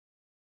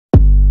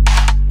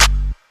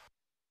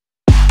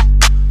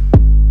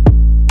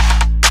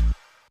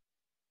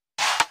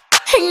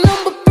Ain't no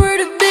but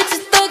pretty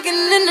bitches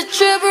thugging in the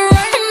trap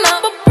right now.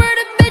 But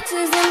pretty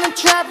bitches in the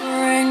trap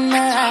right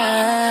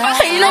now.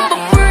 Ain't no but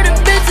pretty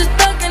bitches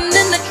thugging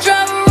in the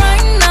trap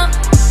right now.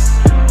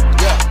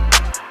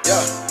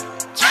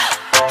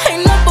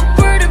 Ain't no but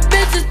pretty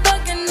bitches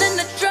thugging in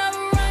the trap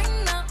right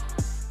now.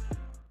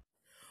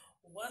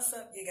 What's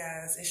up, you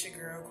guys? It's your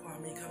girl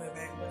Kwame coming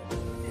back with a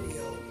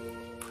video.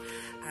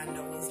 I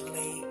know it's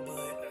late,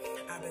 but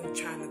I've been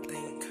trying to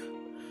think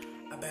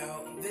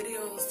about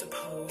videos to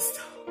post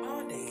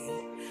all day.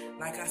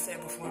 Like I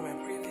said before in my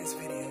previous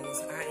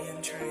videos, I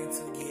am trying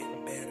to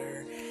get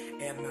better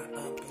at my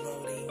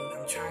uploading.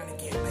 I'm trying to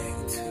get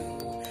back to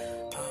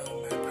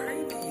my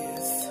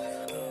previous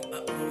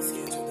upload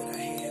schedule that I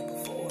had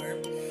before.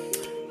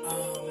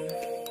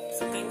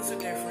 Some things are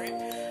different.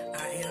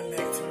 I am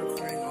back to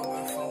recording on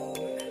my phone.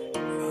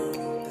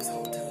 This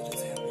hotel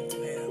just happened to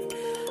have a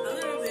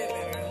little bit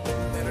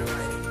better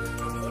lighting.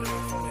 I'm holding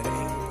my phone at an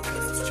angle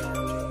because it's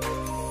charging.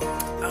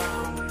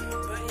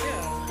 But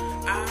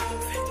yeah, I've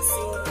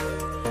seen,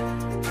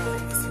 you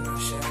can see my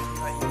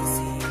shadow, like you can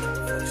see the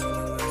reflection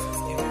of my license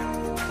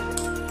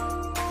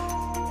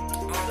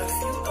on a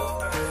few of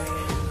my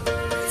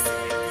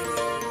recent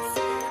videos,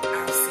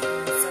 I've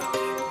seen some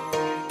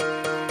people,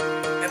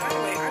 and by the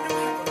way, I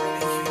don't have a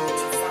really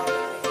huge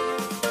following,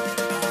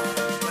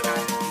 but I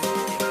do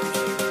appreciate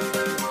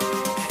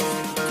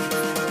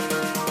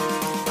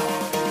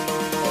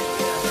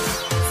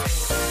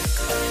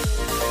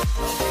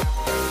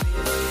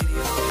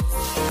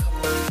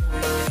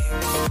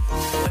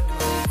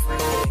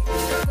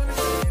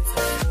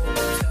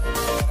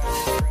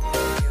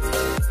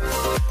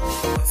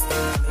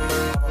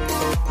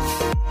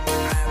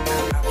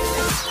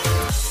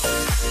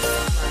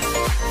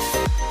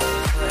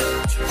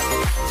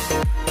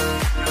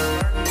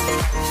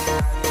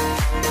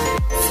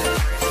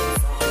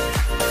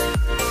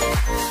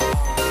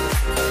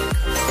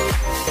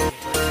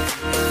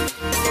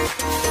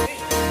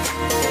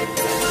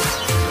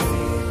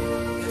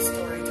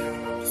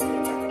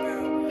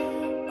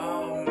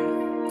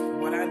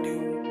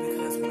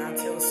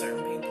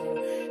certain people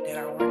that I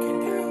work in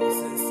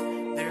dialysis,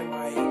 they're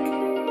like,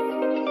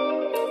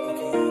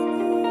 okay,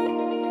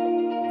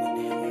 what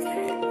the hell is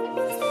that?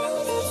 What is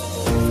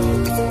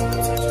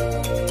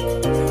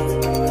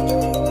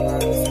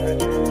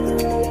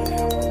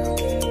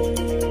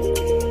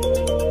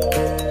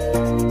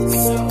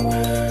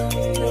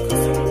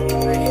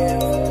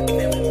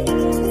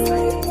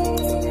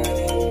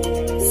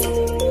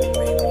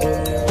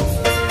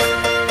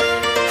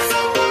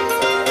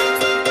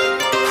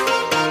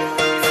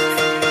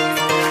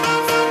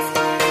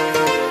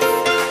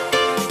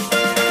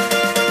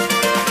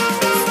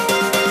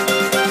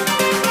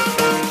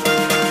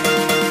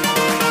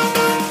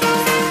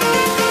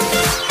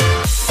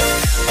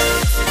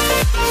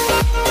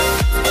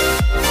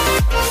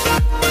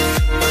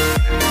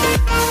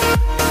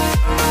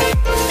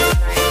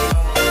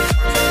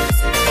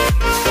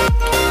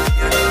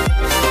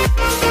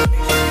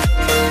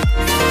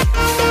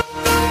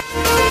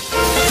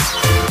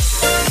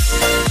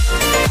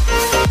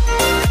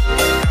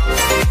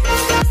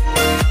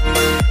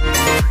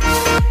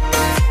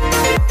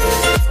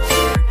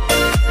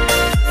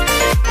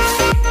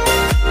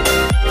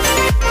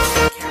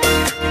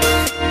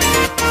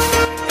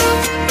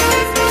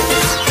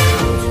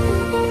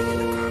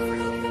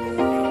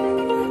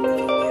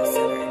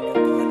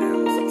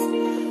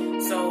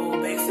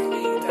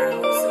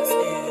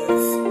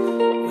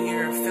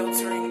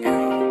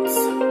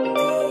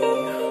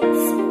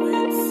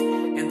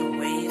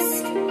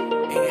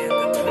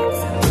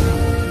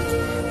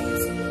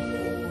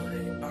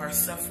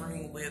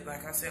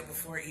like I said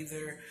before,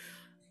 either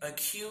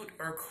acute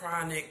or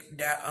chronic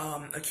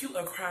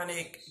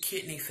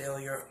kidney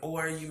failure,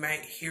 or you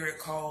might hear it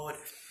called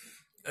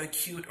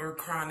acute or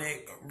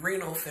chronic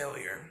renal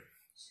failure.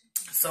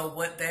 So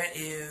what that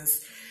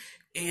is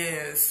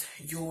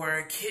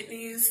your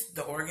kidneys,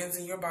 the organs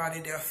in your body,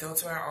 they'll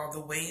filter out all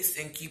the waste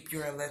and keep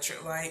your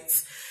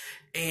electrolytes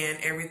and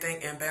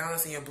everything in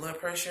balance, and your blood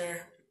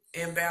pressure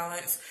in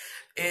balance.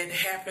 It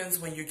happens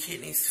when your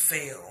kidneys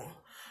fail.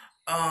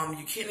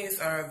 Your kidneys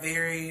are a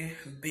very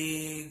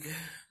big,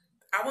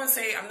 I'm not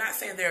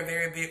saying they're a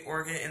very big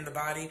organ in the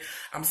body.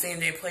 I'm saying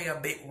they play a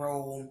big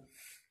role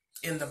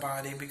in the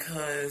body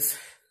because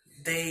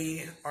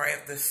they are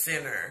at the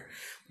center.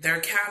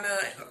 They're kind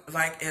of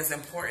like as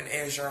important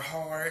as your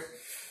heart.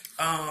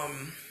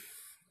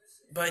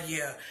 But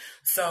yeah,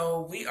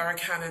 so we are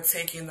kind of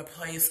taking the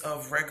place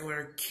of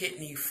regular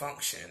kidney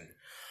function.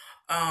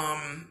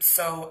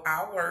 So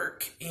I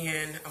work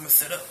in, I'm gonna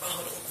sit up,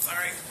 hold on,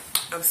 sorry.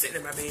 I'm sitting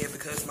in my bed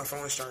because my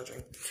phone is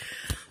charging.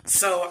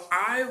 So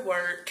I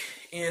work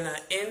in an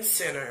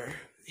in-center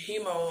I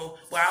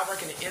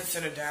work in an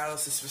in-center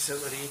dialysis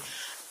facility.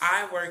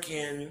 I work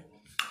in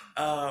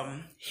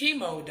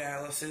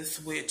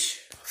hemodialysis,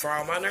 which for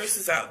all my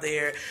nurses out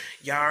there,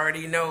 y'all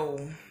already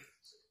know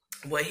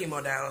what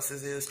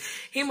hemodialysis is.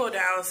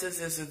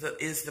 Hemodialysis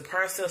is the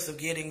process of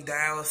getting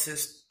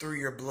dialysis through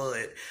your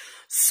blood.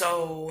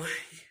 So,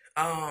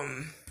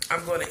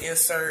 I'm going to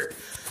insert,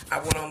 I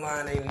went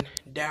online and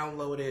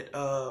downloaded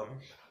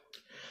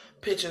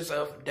pictures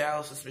of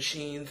dialysis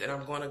machines, and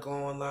I'm going to go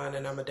online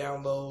and I'm going to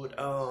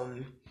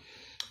download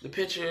the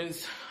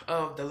pictures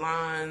of the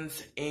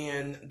lines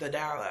and the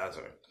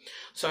dialyzer.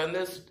 So in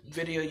this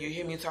video, you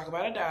hear me talk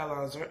about a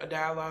dialyzer. A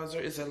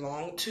dialyzer is a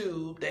long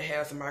tube that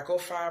has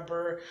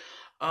microfiber.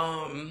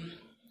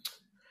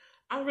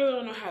 I really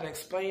don't know how to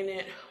explain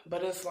it,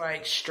 but it's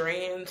like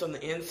strands on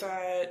the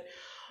inside.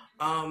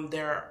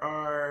 There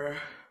are,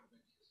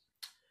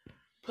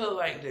 put it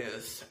like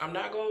this, I'm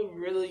not going to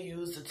really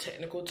use the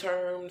technical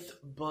terms,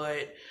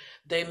 but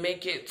they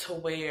make it to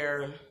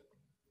where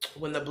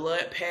when the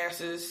blood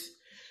passes,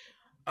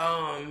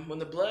 when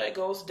the blood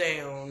goes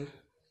down,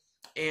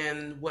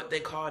 and what they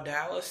call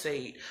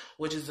dialysate,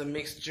 which is a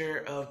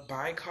mixture of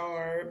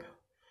bicarb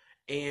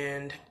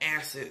and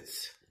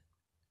acids,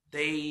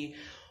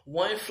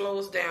 one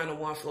flows down and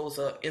one flows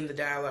up in the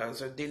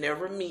dialyzer. They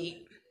never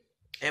meet.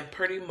 And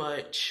pretty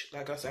much,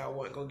 like I said, I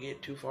wasn't going to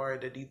get too far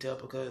into detail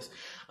because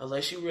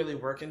unless you really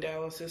work in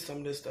dialysis, some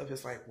of this stuff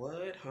is like,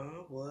 what?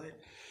 Huh? What?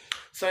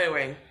 So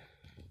anyway,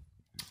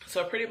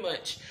 so pretty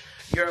much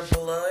your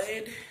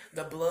blood,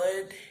 the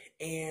blood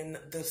and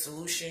the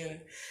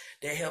solution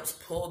that helps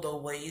pull the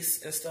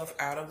waste and stuff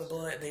out of the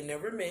blood, they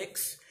never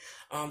mix.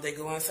 They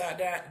go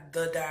inside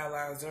the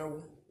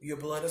dialyzer. Your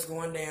blood is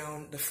going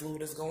down, the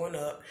fluid is going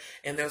up,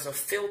 and there's a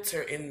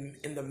filter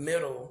in the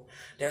middle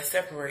that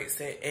separates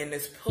it. And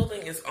this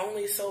pulling is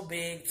only so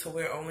big to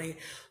where only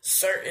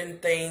certain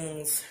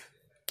things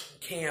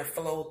can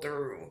flow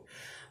through.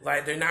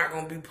 Like, they're not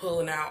going to be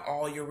pulling out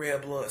all your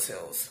red blood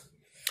cells.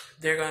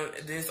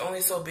 There's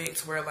only so big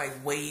to where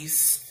like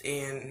waste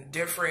and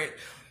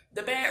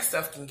the bad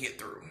stuff can get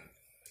through.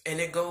 And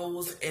it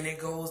goes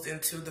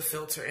into the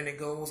filter and it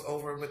goes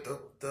over with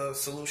the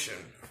solution.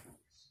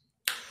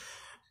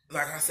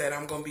 Like I said,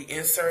 I'm going to be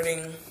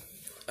inserting,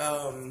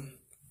 I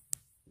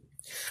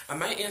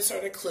might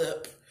insert a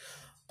clip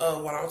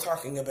of what I'm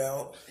talking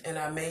about, and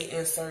I may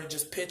insert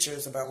just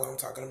pictures about what I'm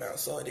talking about.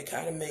 So it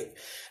kind of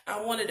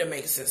I wanted to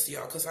make sense to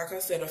y'all, because like I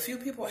said, a few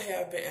people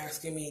have been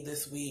asking me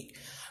this week,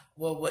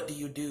 well, what do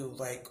you do?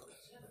 Like,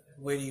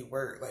 where do you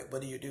work? Like,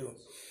 what do you do?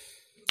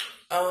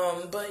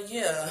 But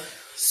yeah,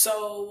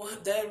 so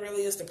that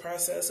really is the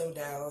process of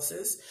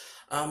dialysis.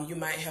 You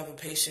might have a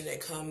patient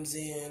that comes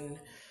in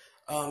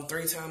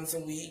 3 times a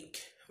week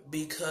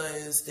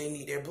because they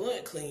need their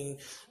blood cleaned.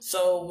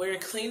 So we're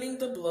cleaning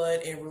the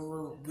blood and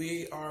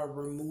we are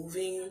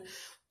removing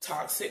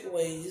toxic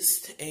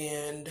waste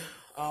and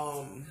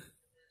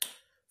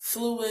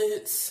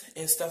fluids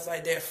and stuff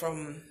like that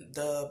from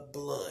the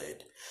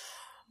blood.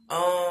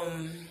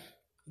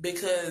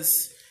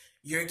 Because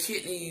your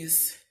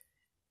kidneys,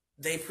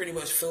 they pretty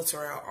much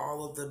filter out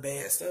all of the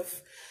bad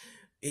stuff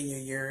in your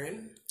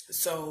urine.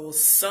 So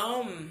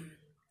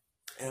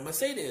and I'm gonna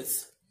say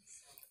this,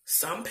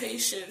 some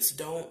patients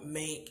don't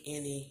make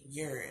any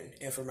urine.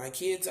 And for my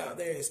kids out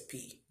there, it's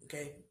pee.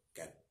 Okay?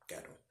 Got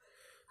to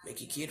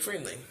make your kid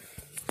friendly.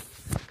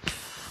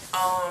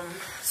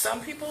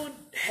 Some people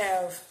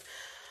have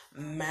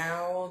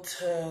mild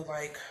to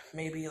like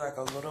maybe like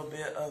a little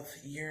bit of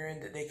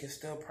urine that they can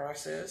still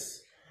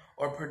process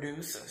or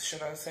produce,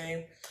 should I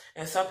say.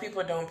 And some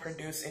people don't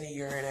produce any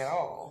urine at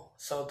all.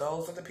 So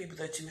those are the people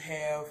that you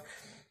have.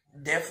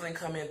 Definitely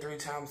come in 3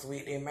 times a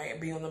week. They might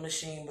be on the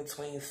machine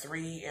between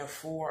 3 and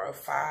 4 or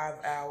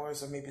 5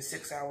 hours or maybe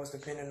 6 hours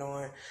depending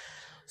on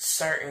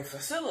certain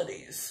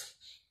facilities.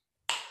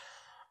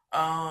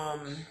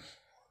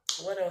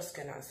 What else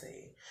can I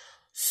say?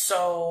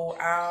 So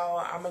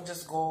I'm going to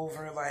just go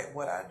over like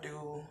what I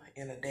do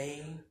in a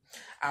day.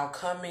 I'll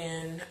come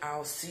in,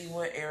 I'll see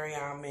what area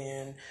I'm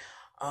in.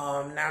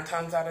 9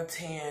 times out of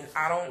 10,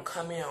 I don't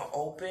come in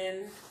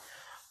open.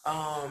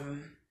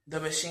 The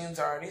machine's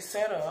already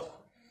set up.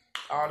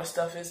 All the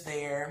stuff is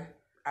there.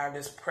 I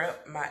just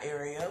prep my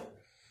area.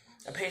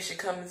 A patient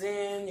comes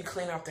in, you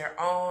clean off their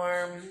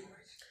arm.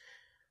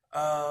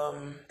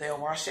 They'll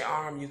wash their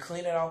arm. You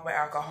clean it off with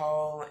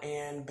alcohol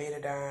and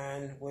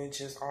betadine, which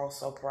is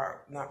also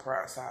not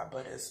peroxide,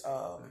 but it's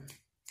what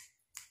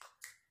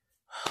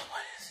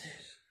is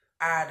it?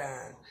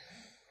 Iodine.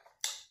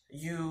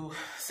 You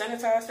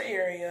sanitize the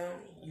area.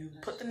 You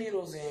put the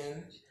needles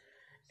in,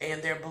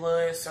 and their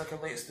blood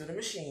circulates through the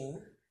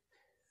machine.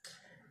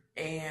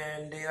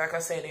 And they, like I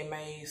said, they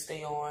may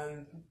stay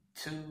on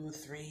 2,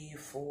 3,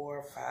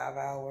 4, 5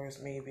 hours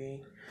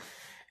maybe.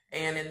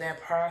 And in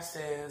that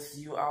process,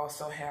 you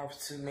also have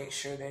to make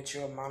sure that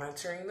you're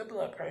monitoring the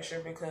blood pressure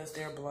because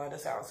their blood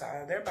is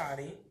outside of their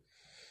body.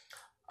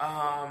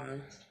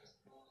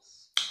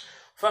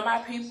 For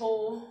my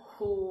people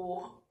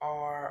who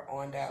are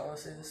on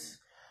dialysis,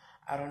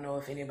 I don't know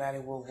if anybody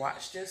will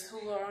watch this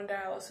who are on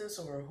dialysis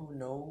or who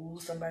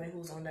knows somebody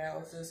who's on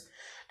dialysis.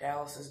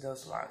 Dialysis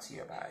does a lot to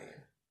your body.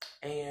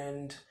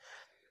 And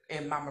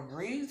in Mama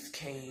Bree's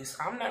case,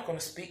 I'm not going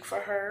to speak for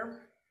her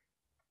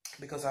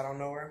because I don't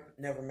know her,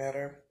 never met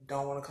her,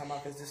 don't want to come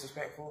off as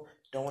disrespectful,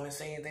 don't want to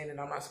say anything that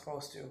I'm not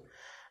supposed to.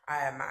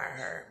 I admire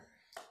her.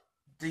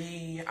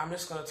 I'm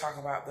just going to talk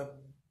about the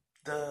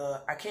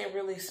I can't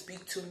really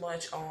speak too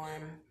much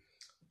on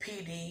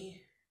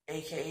PD,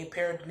 aka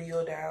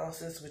peritoneal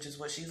dialysis, which is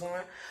what she's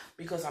on,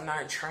 because I'm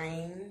not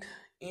trained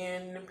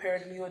in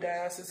peritoneal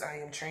dialysis. I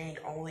am trained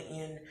only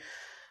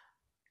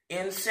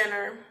in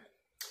center.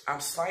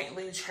 I'm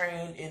slightly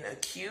trained in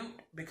acute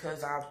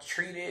because I've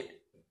treated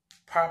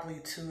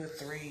probably 2 or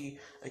 3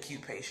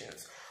 acute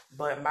patients,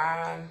 but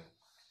my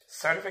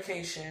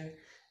certification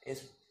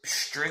is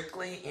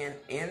strictly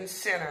in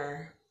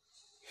center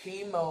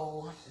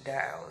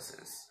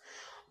hemodialysis.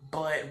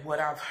 But what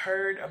I've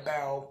heard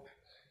about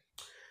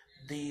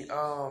the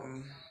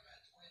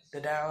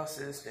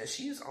dialysis that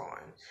she's on,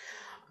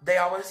 they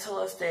always tell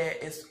us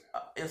that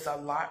it's a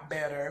lot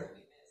better.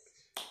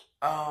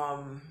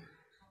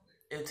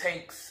 It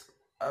takes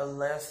a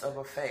less of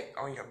effect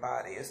on your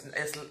body.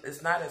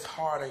 It's not as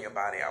hard on your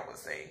body, I would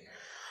say.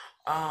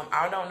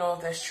 I don't know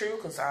if that's true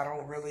because I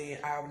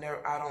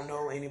don't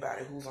know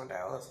anybody who's on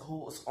dialysis,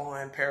 who's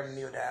on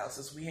peritoneal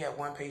dialysis. We had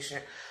one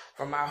patient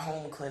from my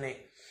home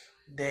clinic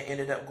that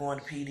ended up going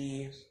to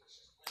PD.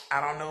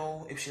 I don't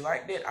know if she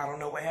liked it. I don't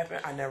know what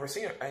happened. I never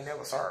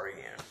saw her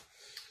again.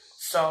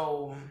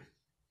 So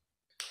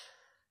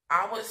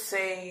I would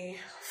say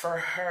for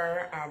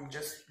her, I'm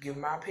just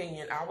giving my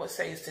opinion. I would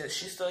say since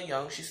she's still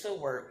young, she still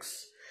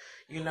works.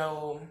 You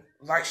know,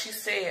 like she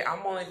said,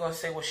 I'm only going to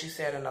say what she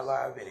said in the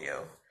live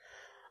video.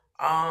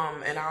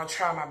 And I'll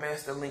try my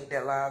best to link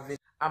that live video.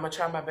 I'm going to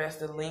try my best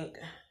to link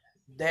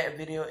that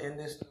video in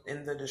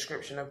the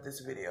description of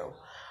this video.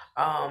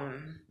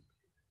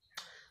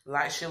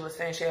 Like she was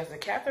saying, she has a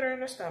catheter in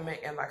her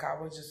stomach, and like I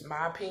was just,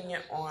 my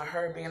opinion on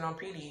her being on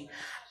PD,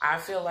 I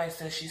feel like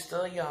since she's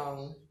still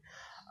young,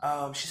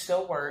 she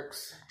still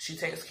works, she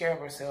takes care of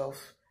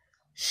herself,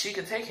 she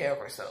could take care of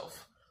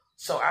herself.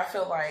 So I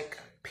feel like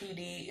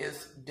PD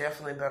is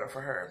definitely better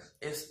for her.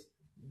 It's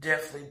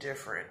definitely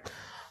different.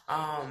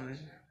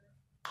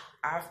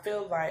 I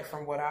feel like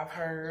from what I've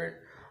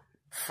heard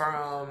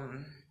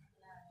from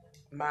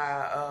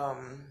my,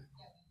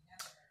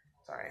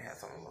 sorry, I had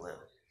something on my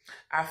lip.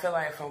 I feel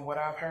like from what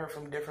I've heard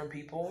from different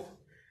people,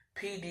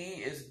 PD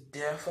is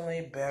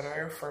definitely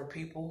better for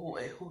people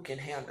who can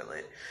handle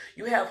it.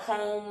 You have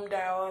home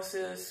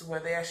dialysis where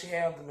they actually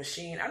have the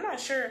machine. I'm not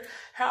sure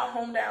how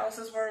home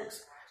dialysis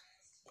works.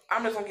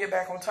 I'm just gonna get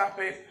back on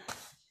topic.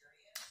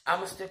 I'm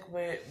gonna stick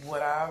with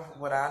what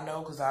I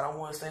know because I don't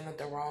want to say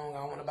nothing wrong. I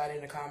don't want nobody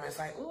in the comments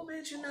like, "Oh,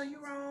 bitch, you know you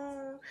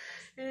wrong."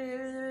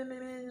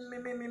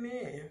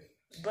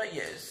 But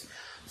yes.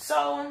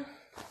 So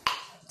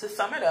to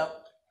sum it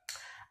up,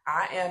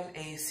 I am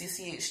a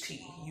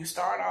CCHT. You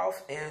start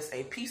off as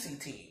a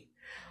PCT,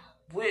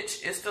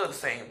 which is still the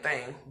same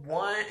thing.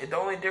 The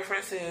only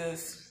difference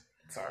is,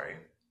 sorry,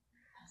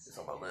 it's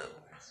on my lip.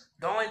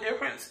 The only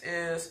difference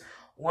is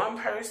one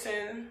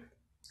person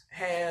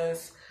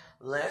has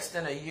less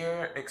than a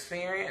year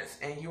experience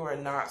and you are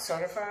not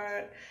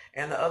certified,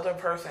 and the other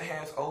person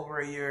has over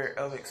a year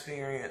of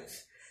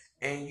experience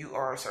and you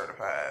are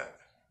certified.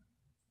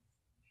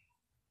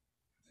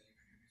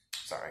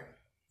 Sorry,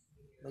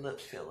 my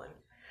lips feeling.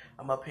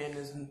 I'm up here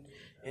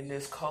in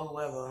this cold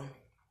weather.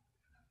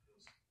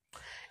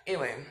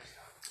 Anyway,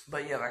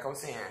 but yeah, like I was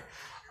saying,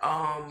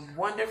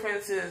 one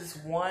difference is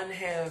one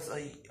has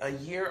a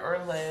year or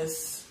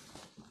less.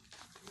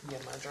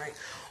 Get my drink.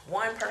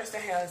 One person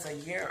has a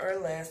year or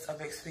less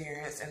of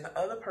experience, and the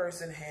other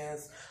person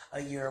has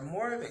a year or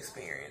more of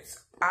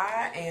experience.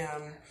 I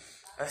am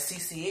a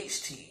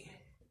CCHT.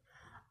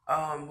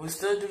 We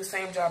still do the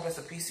same job as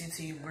a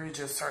PCT. We're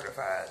just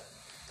certified.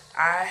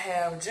 I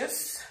have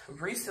just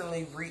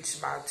recently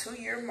reached my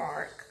 2-year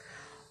mark.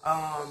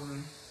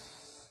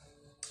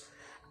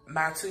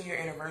 My 2-year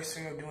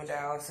anniversary of doing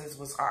dialysis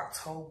was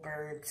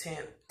October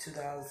 10th,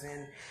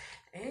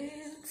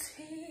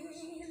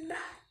 2018.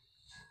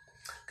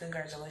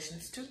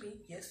 Congratulations to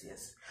me. Yes,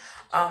 yes.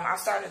 I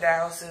started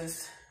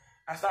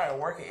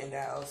working in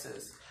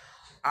dialysis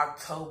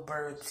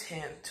October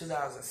 10th,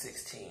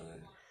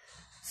 2016.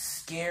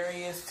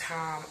 Scariest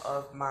time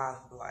of my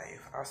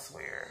life, I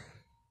swear.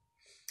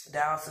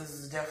 Dialysis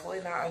is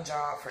definitely not a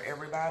job for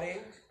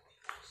everybody.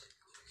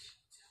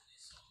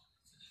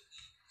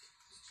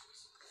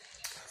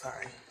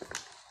 Sorry,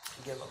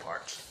 get a little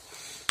parched.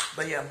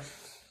 But yeah,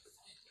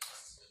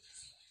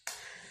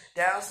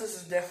 dialysis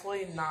is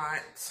definitely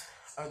not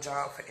a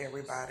job for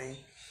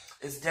everybody.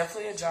 It's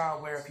definitely a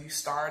job where if you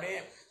start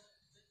it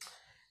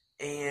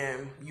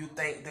and you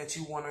think that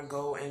you want to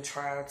go and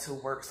try to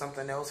work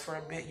something else for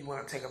a bit, you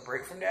want to take a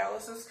break from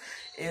dialysis,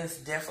 it's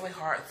definitely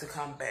hard to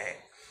come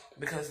back.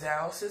 Because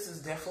dialysis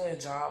is definitely a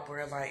job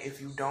where, like, if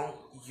you don't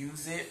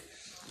use it,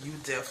 you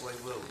definitely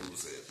will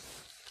lose it.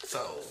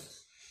 So,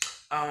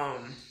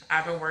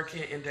 I've been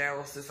working in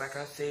dialysis, like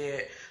I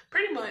said,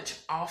 pretty much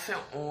off and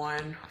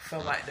on for,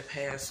 like, the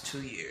past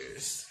 2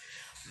 years.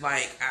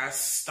 Like, I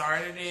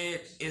started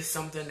it, it's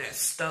something that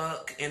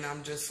stuck, and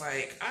I'm just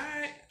like,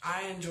 I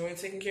enjoy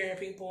taking care of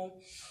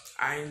people.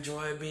 I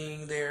enjoy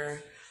being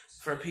there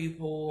for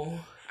people.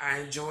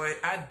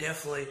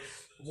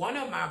 One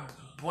of my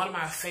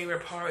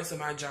favorite parts of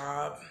my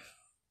job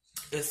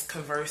is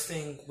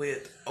conversing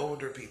with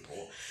older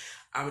people.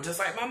 I'm just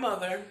like my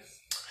mother.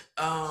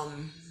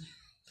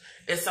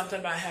 It's something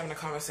about having a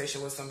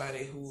conversation with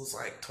somebody who's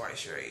like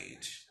twice your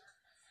age.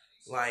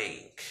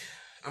 Like,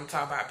 I'm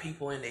talking about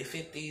people in their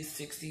 50s,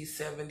 60s,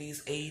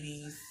 70s,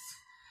 80s,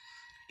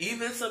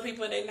 even some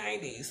people in their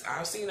 90s.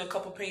 I've seen a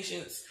couple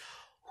patients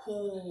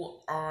who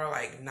are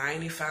like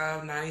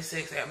 95,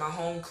 96 at my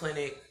home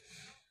clinic.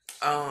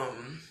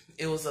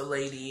 It was a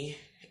lady,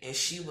 and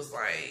she was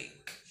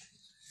like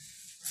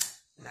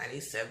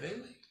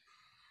 97,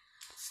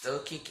 still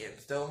kicking,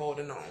 still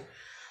holding on.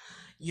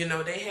 You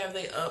know, they have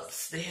their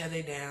ups, they have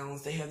their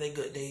downs, they have their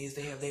good days,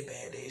 they have their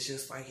bad days,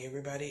 just like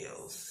everybody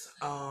else.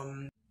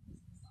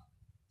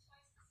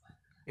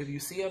 If you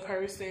see a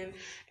person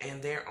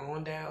and they're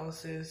on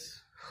dialysis,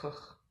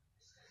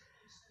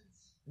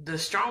 the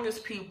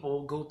strongest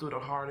people go through the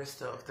hardest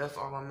stuff. That's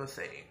all I'm going to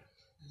say.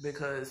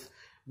 Because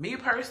me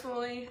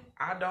personally,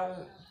 I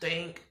don't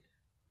think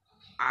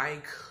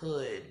I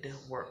could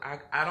work.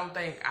 I don't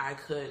think I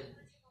could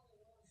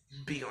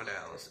be on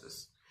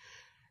dialysis.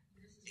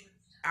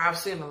 I've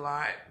seen a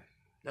lot.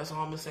 That's all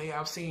I'm going to say.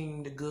 I've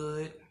seen the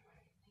good.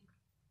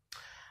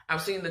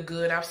 I've seen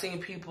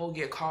people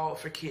get called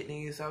for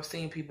kidneys. I've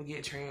seen people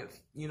get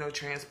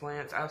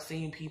transplants. I've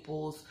seen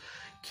people's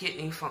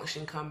kidney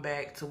function come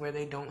back to where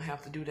they don't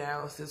have to do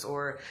dialysis,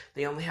 or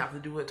they only have to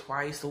do it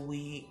twice a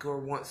week or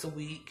once a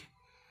week.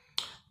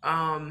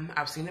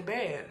 I've seen it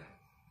bad.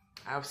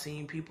 I've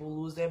seen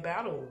people lose their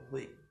battle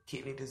with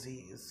kidney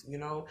disease. You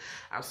know,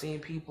 I've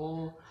seen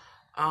people,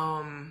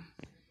 I've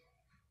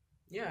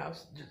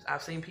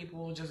seen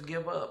people just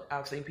give up.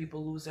 I've seen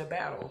people lose their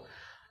battle.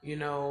 You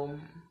know,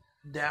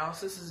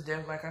 dialysis is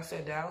definitely, like I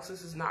said,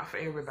 dialysis is not for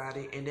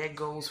everybody, and that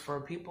goes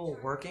for people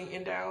working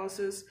in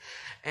dialysis,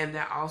 and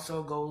that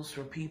also goes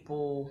for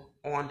people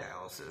on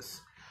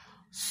dialysis.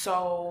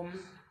 So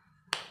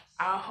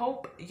I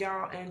hope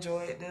y'all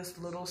enjoyed this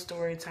little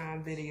story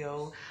time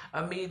video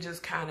of me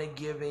just kind of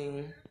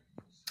giving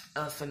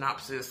a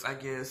synopsis, I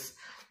guess,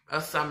 a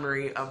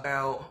summary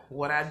about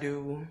what I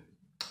do,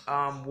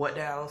 what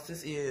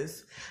dialysis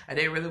is. I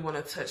didn't really want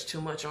to touch too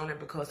much on it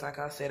because, like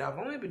I said, I've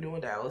only been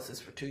doing dialysis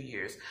for 2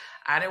 years.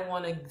 I didn't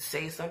want to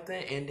say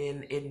something and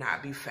then it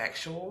not be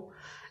factual,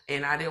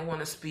 and I didn't want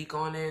to speak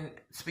on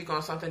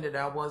something that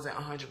I wasn't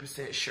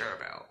 100% sure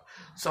about.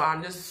 So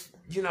I'm just,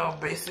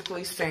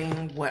 basically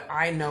saying what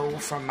I know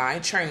from my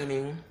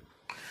training,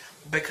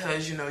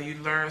 because, you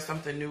learn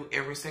something new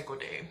every single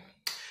day.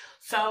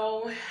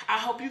 So I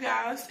hope you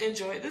guys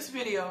enjoyed this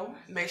video.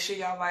 Make sure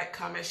y'all like,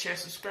 comment, share,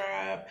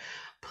 subscribe.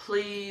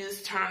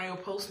 Please turn on your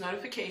post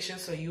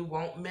notifications so you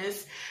won't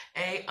miss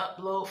a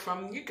upload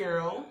from your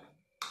girl.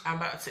 I'm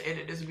about to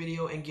edit this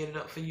video and get it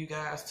up for you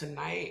guys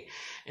tonight.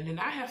 And then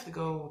I have to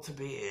go to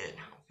bed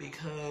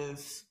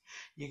because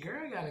your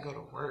girl got to go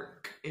to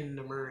work in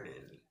the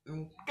morning.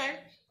 Okay?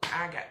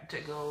 I got to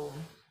go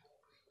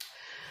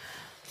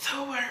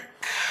to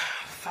work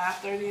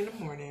 5:30 in the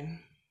morning.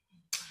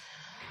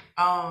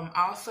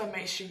 Also,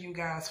 make sure you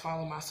guys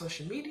follow my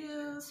social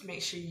medias.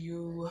 Make sure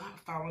you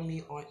follow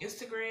me on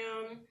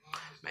Instagram.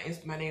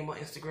 My name on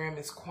Instagram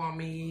is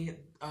Kwame.Empire.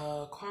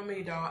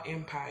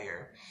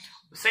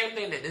 Same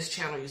thing that this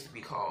channel used to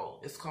be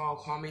called. It's called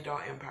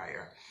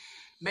Kwame.Empire.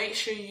 Make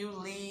sure you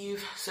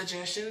leave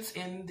suggestions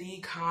in the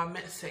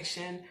comment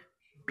section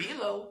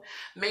below.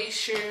 Make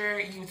sure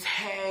you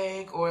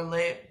tag or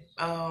let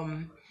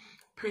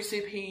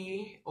Prissy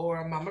P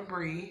or Mama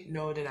Bree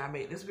know that I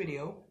made this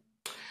video.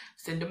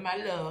 Send them my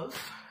love.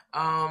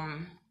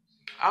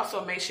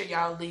 Also, make sure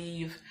y'all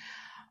leave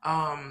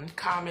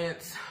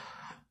comments.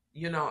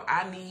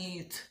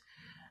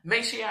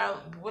 Make sure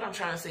y'all, what I'm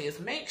trying to say is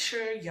make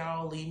sure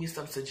y'all leave me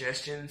some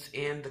suggestions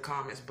in the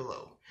comments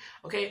below.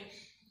 Okay?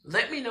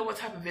 Let me know what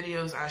type of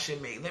videos I should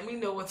make. Let me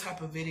know what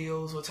type of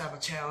videos, what type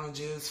of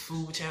challenges,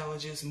 food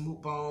challenges,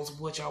 mukbangs,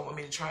 what y'all want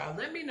me to try.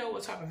 Let me know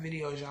what type of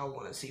videos y'all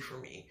want to see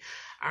from me.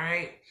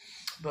 Alright?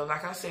 But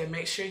like I said,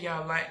 make sure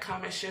y'all like,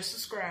 comment, share,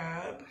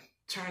 subscribe.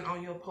 Turn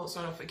on your post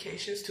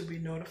notifications to be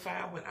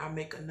notified when I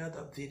make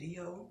another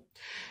video.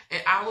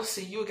 And I will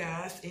see you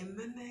guys in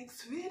the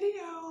next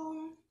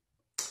video.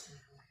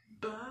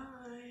 Bye.